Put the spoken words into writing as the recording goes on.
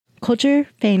Culture,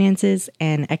 finances,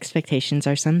 and expectations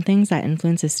are some things that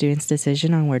influence a student's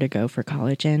decision on where to go for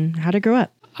college and how to grow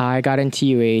up. I got into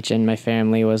UH and my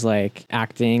family was like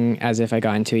acting as if I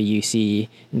got into a UC.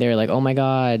 And they were like, oh my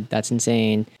God, that's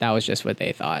insane. That was just what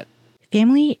they thought.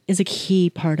 Family is a key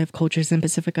part of cultures in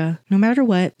Pasifika. No matter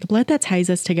what, the blood that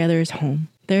ties us together is home.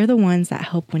 They're the ones that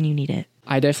help when you need it.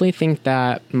 I definitely think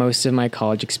that most of my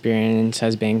college experience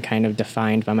has been kind of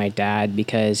defined by my dad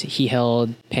because he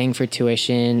held paying for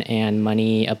tuition and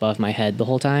money above my head the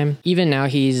whole time. Even now,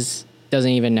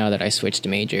 doesn't even know that I switched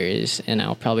majors, and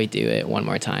I'll probably do it one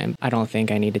more time. I don't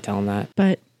think I need to tell him that.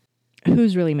 But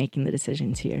who's really making the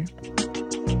decisions here?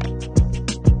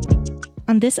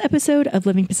 On this episode of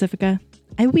Living Pasifika,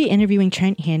 I will be interviewing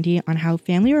Trent Handy on how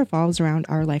family revolves around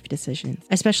our life decisions,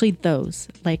 especially those,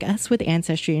 like us with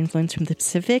ancestry influence from the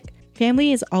Pacific.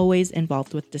 Family is always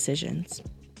involved with decisions.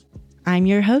 I'm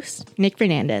your host, Nick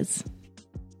Fernandez.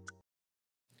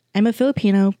 I'm a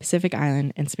Filipino, Pacific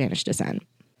Island, and Spanish descent.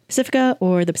 Pasifika,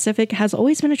 or the Pacific, has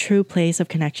always been a true place of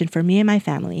connection for me and my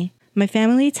family. My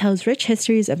family tells rich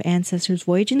histories of ancestors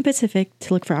voyaging the Pacific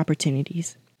to look for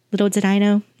opportunities. Little did I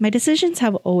know, my decisions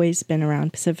have always been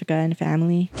around Pasifika and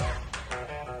family.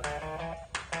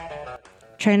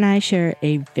 Trent and I share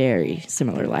a very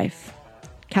similar life.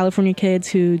 California kids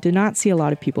who did not see a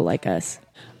lot of people like us.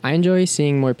 I enjoy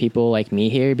seeing more people like me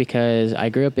here because I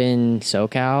grew up in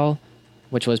SoCal,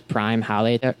 which was prime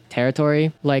Haole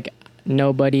territory. Like,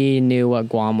 nobody knew what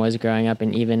Guam was growing up,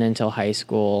 and even until high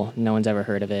school, no one's ever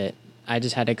heard of it. I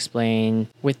just had to explain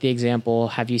with the example,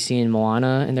 have you seen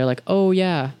Moana? And they're like, oh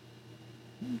yeah.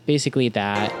 Basically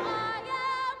that.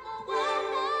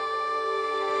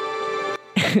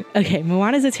 Okay,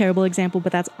 Moana is a terrible example,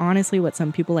 but that's honestly what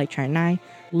some people like Trent and I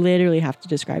literally have to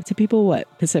describe to people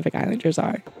what Pacific Islanders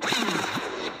are.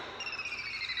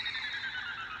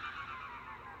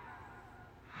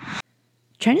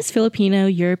 Trent is Filipino,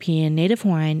 European, Native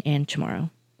Hawaiian, and Chamorro.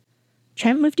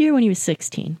 Trent moved here when he was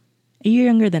 16, a year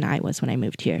younger than I was when I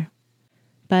moved here.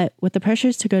 But with the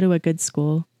pressures to go to a good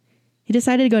school, he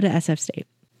decided to go to SF State.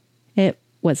 It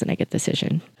wasn't a good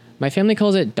decision. My family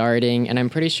calls it darting, and I'm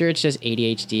pretty sure it's just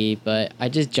ADHD, but I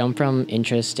just jump from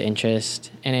interest to interest.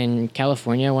 And in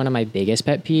California, one of my biggest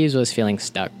pet peeves was feeling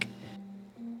stuck.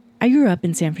 I grew up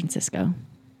in San Francisco.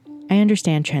 I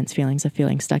understand Trent's feelings of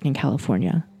feeling stuck in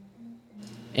California.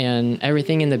 And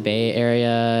everything in the Bay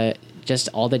Area, just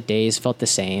all the days felt the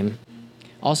same.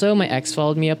 Also, my ex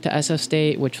followed me up to SF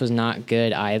State, which was not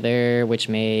good either, which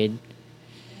made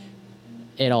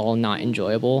it all not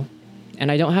enjoyable.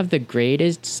 And I don't have the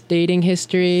greatest dating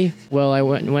history. Well,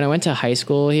 when I went to high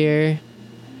school here,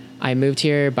 I moved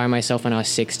here by myself when I was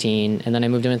 16, and then I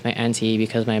moved in with my auntie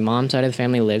because my mom's side of the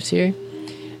family lives here.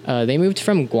 They moved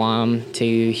from Guam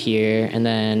to here, and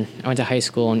then I went to high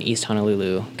school in East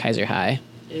Honolulu, Kaiser High.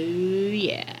 Oh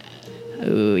yeah.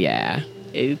 Oh yeah.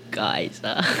 Oh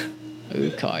Kaiser.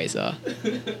 Oh Kaiser.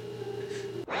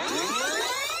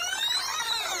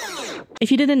 If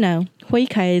you didn't know,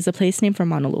 Hoikai is a place named for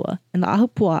Mauna Loa in the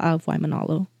Ahupua'a of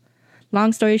Waimanalo.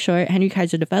 Long story short, Henry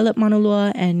Kaiser developed Mauna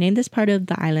Loa and named this part of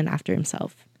the island after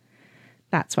himself.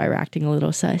 That's why we're acting a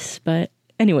little sus, but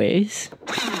anyways.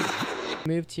 I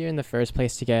moved here in the first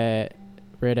place to get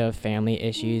rid of family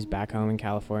issues back home in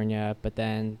California, but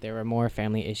then there were more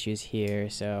family issues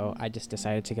here, so I just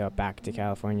decided to go back to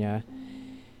California.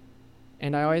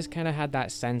 And I always kind of had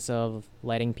that sense of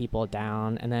letting people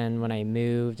down, and then when I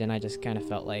moved, and I just kind of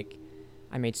felt like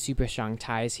I made super strong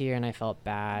ties here, and I felt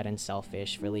bad and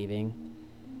selfish for leaving.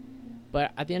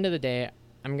 But at the end of the day,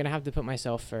 I'm going to have to put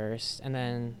myself first, and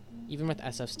then even with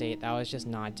SF State, that was just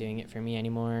not doing it for me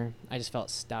anymore. I just felt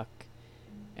stuck.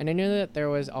 And I knew that there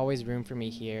was always room for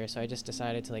me here, so I just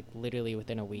decided to, literally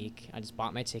within a week, I just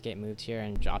bought my ticket, moved here,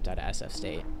 and dropped out of SF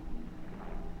State.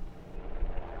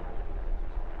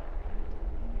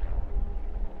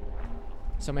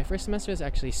 So my first semester is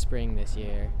actually spring this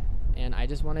year, and I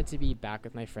just wanted to be back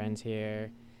with my friends here.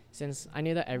 Since I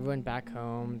knew that everyone back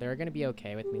home, they were going to be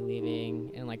okay with me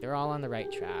leaving, and they're all on the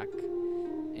right track.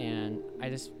 And I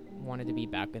just wanted to be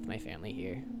back with my family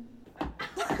here.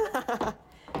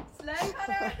 Slow,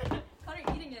 Connor!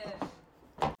 Connor eating it.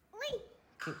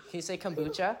 Can you say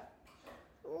kombucha?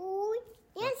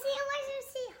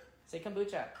 Say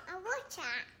kombucha.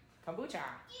 Kombucha.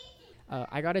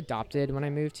 I got adopted when I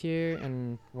moved here,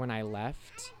 and when I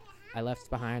left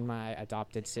behind my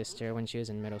adopted sister when she was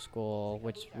in middle school,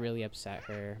 which really upset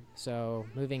her. So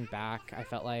moving back, I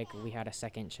felt like we had a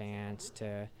second chance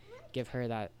to give her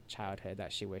that childhood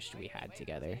that she wished we had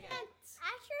together.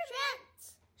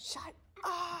 Shut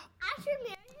up.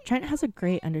 Trent has a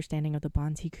great understanding of the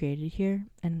bonds he created here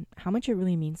and how much it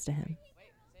really means to him.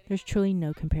 There's truly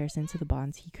no comparison to the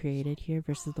bonds he created here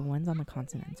versus the ones on the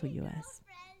continental US.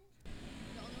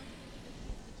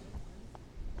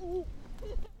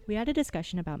 We had a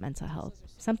discussion about mental health,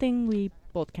 something we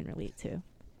both can relate to.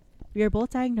 We are both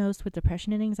diagnosed with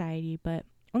depression and anxiety, but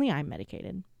only I'm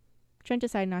medicated. Trent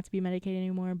decided not to be medicated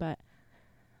anymore, but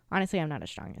honestly, I'm not as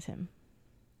strong as him.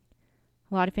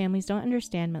 A lot of families don't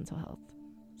understand mental health,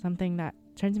 something that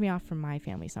turns me off from my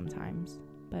family sometimes,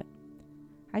 but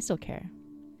I still care.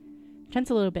 Trent's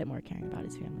a little bit more caring about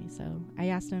his family, so I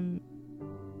asked him,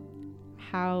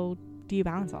 how do you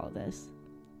balance all of this?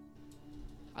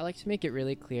 I like to make it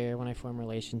really clear when I form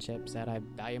relationships that I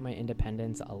value my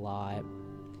independence a lot.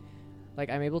 Like,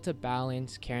 I'm able to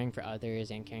balance caring for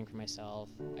others and caring for myself.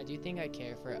 I do think I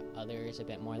care for others a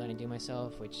bit more than I do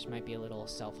myself, which might be a little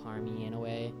self-harmy in a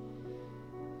way.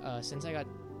 Since I got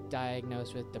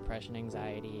diagnosed with depression,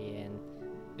 anxiety, and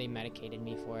they medicated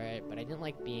me for it, but I didn't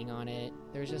like being on it.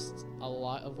 There's just a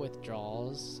lot of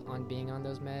withdrawals on being on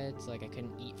those meds. Like, I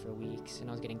couldn't eat for weeks, and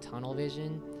I was getting tunnel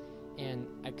vision, and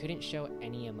I couldn't show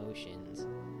any emotions.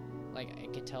 Like, I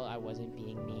could tell I wasn't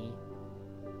being me.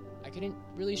 I couldn't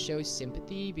really show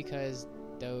sympathy because,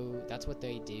 though, that's what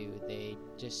they do. They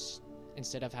just,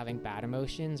 instead of having bad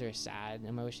emotions or sad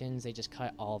emotions, they just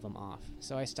cut all of them off.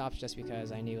 So I stopped just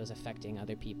because I knew it was affecting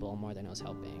other people more than it was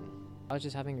helping. I was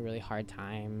just having a really hard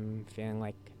time feeling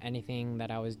like anything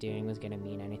that I was doing was going to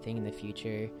mean anything in the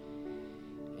future.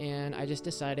 And I just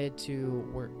decided to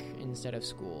work instead of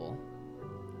school.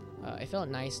 It felt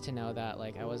nice to know that,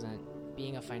 like, I wasn't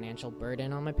being a financial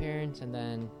burden on my parents, and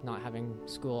then not having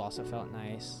school also felt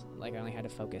nice. Like, I only had to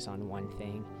focus on one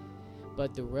thing.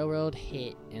 But the real world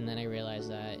hit, and then I realized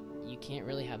that you can't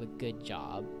really have a good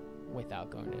job without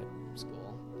going to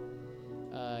school.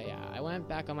 I went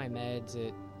back on my meds.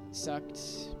 It sucked,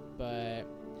 but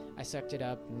I sucked it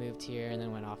up, moved here, and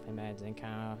then went off my meds,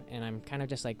 and I'm kind of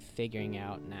just like figuring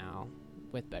out now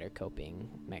with better coping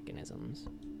mechanisms.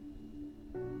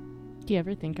 Do you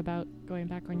ever think about going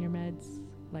back on your meds?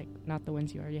 Like, not the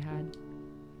ones you already had?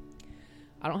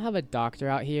 I don't have a doctor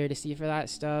out here to see for that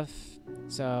stuff.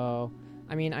 So,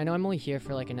 I mean, I know I'm only here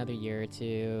for like another year or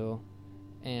two,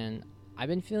 and I've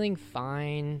been feeling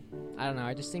fine. I don't know.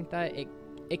 I just think that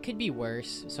it could be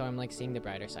worse. So I'm like seeing the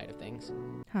brighter side of things.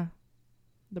 Huh.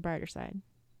 The brighter side.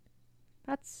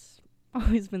 That's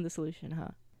always been the solution, huh?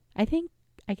 I think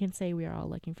I can say we are all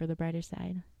looking for the brighter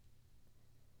side.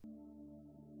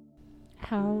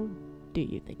 How do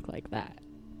you think like that?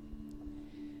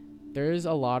 There's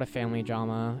a lot of family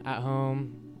drama at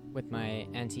home with my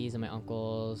aunties and my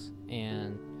uncles,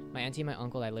 and my auntie and my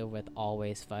uncle I live with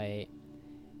always fight,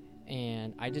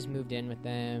 and I just moved in with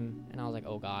them, and I was like,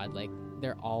 oh god, like,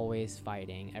 they're always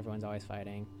fighting. Everyone's always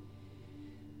fighting.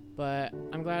 But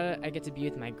I'm glad I get to be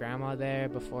with my grandma there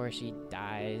before she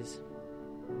dies.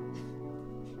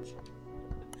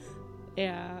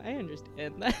 Yeah, I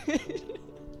understand that.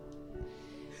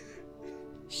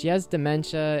 She has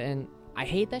dementia, and I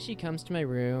hate that she comes to my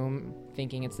room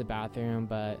thinking it's the bathroom,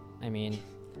 but, I mean,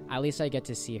 at least I get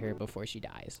to see her before she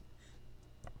dies.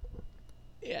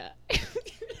 Yeah.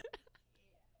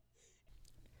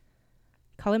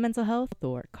 Call it mental health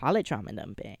or call it trauma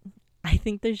dumping. I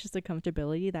think there's just a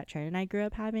comfortability that Trent and I grew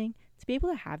up having to be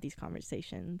able to have these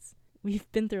conversations. We've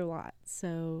been through a lot,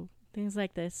 so things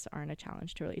like this aren't a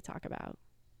challenge to really talk about.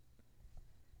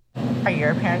 Are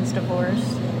your parents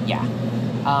divorced? Yeah.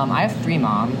 I have 3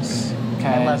 moms.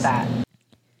 I love that.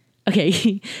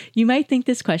 Okay, you might think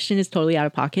this question is totally out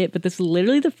of pocket, but this is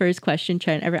literally the first question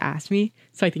Trent ever asked me,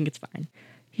 so I think it's fine.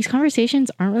 These conversations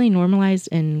aren't really normalized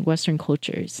in Western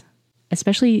cultures,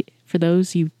 especially for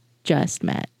those you just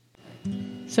met.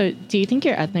 So, do you think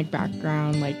your ethnic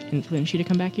background, influenced you to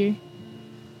come back here?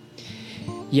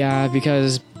 Yeah,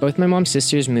 because both my mom's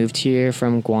sisters moved here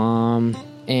from Guam,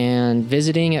 and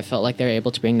visiting, it felt like they were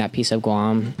able to bring that piece of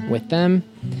Guam with them.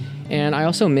 And I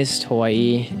also missed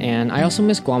Hawaii, and I also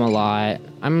miss Guam a lot.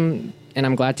 I'm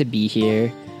glad to be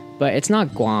here, but it's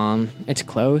not Guam. It's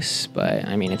close, but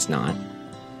I mean, it's not.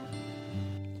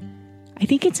 I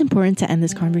think it's important to end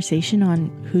this conversation on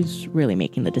who's really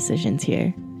making the decisions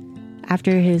here.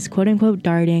 After his quote-unquote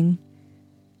darting,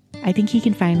 I think he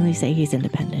can finally say he's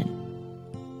independent.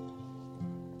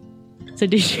 So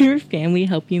did your family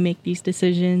help you make these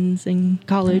decisions in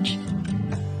college?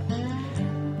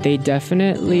 They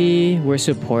definitely were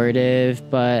supportive,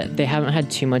 but they haven't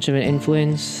had too much of an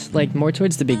influence. Like, more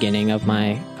towards the beginning of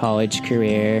my college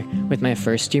career, with my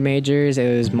first 2 majors,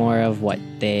 it was more of what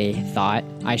they thought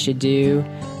I should do.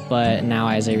 But now,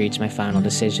 as I reach my final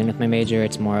decision with my major,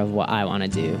 it's more of what I want to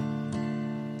do.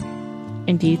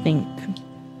 And do you think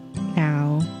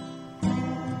now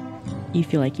you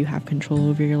feel like you have control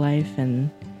over your life, and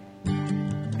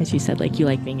as you said, like, you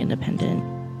like being independent.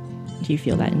 Do you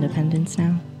feel that independence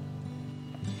now?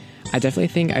 I definitely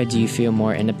think I do feel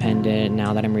more independent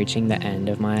now that I'm reaching the end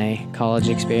of my college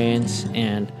experience,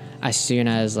 and as soon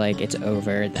as like it's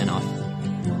over, then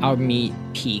I'll meet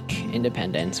peak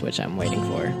independence, which I'm waiting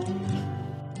for.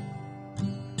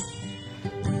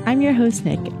 I'm your host,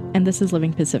 Nick, and this is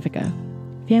Living Pasifika,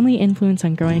 Family Influence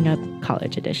on Growing Up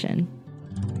College Edition.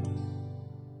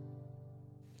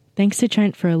 Thanks to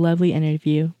Trent for a lovely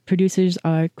interview. Producers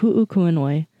are Ku'u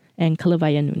Kuanoi and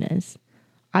Kalavaya Nunes.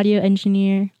 Audio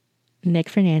engineer, Nick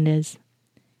Fernandez.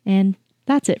 And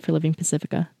that's it for Living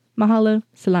Pasifika. Mahalo,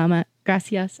 salamat,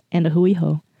 gracias, and ahui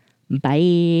ho.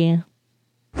 Bye.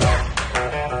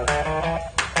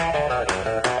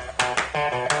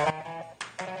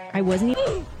 I wasn't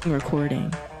even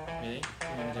recording. Really? You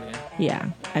want to do it again? Yeah,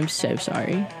 I'm so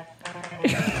sorry.